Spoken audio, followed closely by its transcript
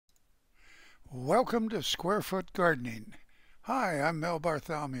Welcome to Square Foot Gardening. Hi, I'm Mel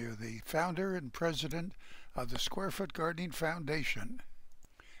Bartholomew, the founder and president of the Square Foot Gardening Foundation.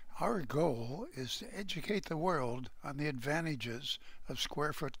 Our goal is to educate the world on the advantages of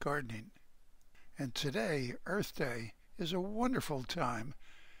square foot gardening. And today, Earth Day, is a wonderful time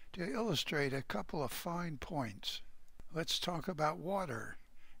to illustrate a couple of fine points. Let's talk about water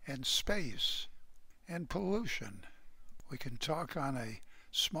and space and pollution. We can talk on a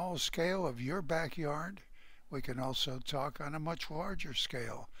small scale of your backyard. We can also talk on a much larger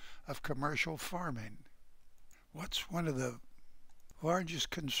scale of commercial farming. What's one of the largest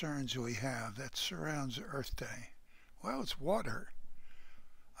concerns we have that surrounds Earth Day? Well, it's water.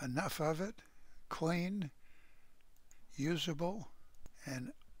 Enough of it, clean, usable,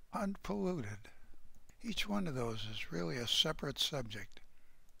 and unpolluted. Each one of those is really a separate subject.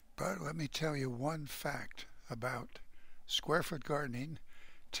 But let me tell you one fact about square foot gardening.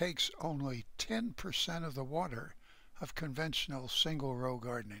 Takes only 10% of the water of conventional single row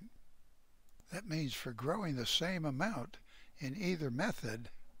gardening. That means for growing the same amount in either method,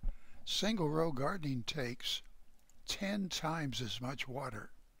 single row gardening takes 10 times as much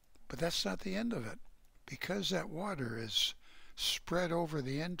water. But that's not the end of it. Because that water is spread over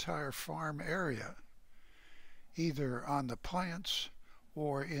the entire farm area, either on the plants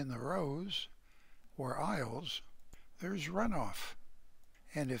or in the rows or aisles, there's runoff.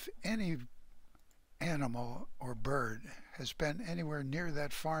 And if any animal or bird has been anywhere near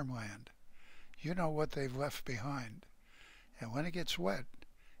that farmland, you know what they've left behind. And when it gets wet,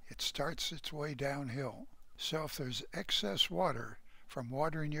 it starts its way downhill. So if there's excess water from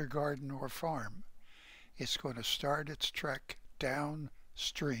watering your garden or farm, it's going to start its trek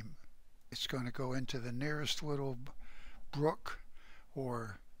downstream. It's going to go into the nearest little brook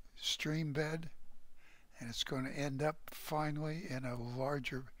or stream bed, and it's going to end up finally in a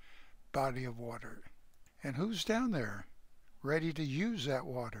larger body of water. And who's down there ready to use that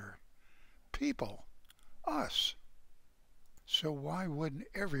water? People. Us. So why wouldn't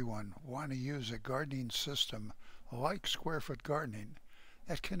everyone want to use a gardening system like square foot gardening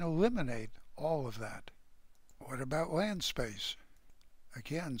that can eliminate all of that? What about land space?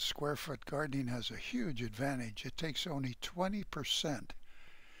 Again, square foot gardening has a huge advantage. It takes only 20%.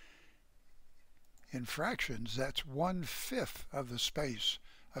 In fractions, that's 1/5 of the space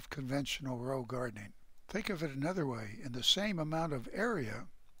of conventional row gardening. Think of it another way. In the same amount of area,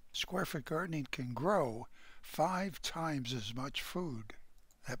 square foot gardening can grow 5 times as much food.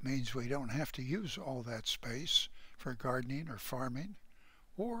 That means we don't have to use all that space for gardening or farming.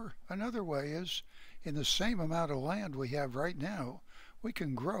 Or another way is, in the same amount of land we have right now, we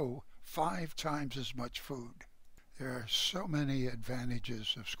can grow 5 times as much food. There are so many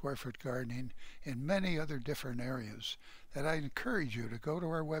advantages of square foot gardening in many other different areas that I encourage you to go to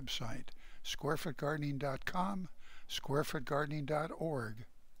our website, squarefootgardening.com, squarefootgardening.org,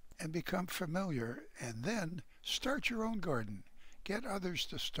 and become familiar, and then start your own garden. Get others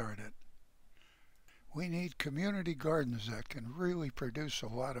to start it. We need community gardens that can really produce a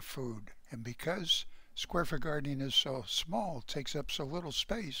lot of food. And because square foot gardening is so small, takes up so little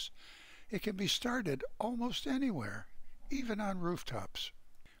space, it can be started almost anywhere, even on rooftops.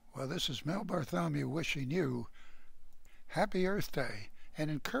 Well, this is Mel Bartholomew wishing you Happy Earth Day and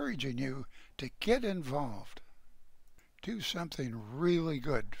encouraging you to get involved. Do something really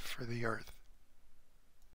good for the earth.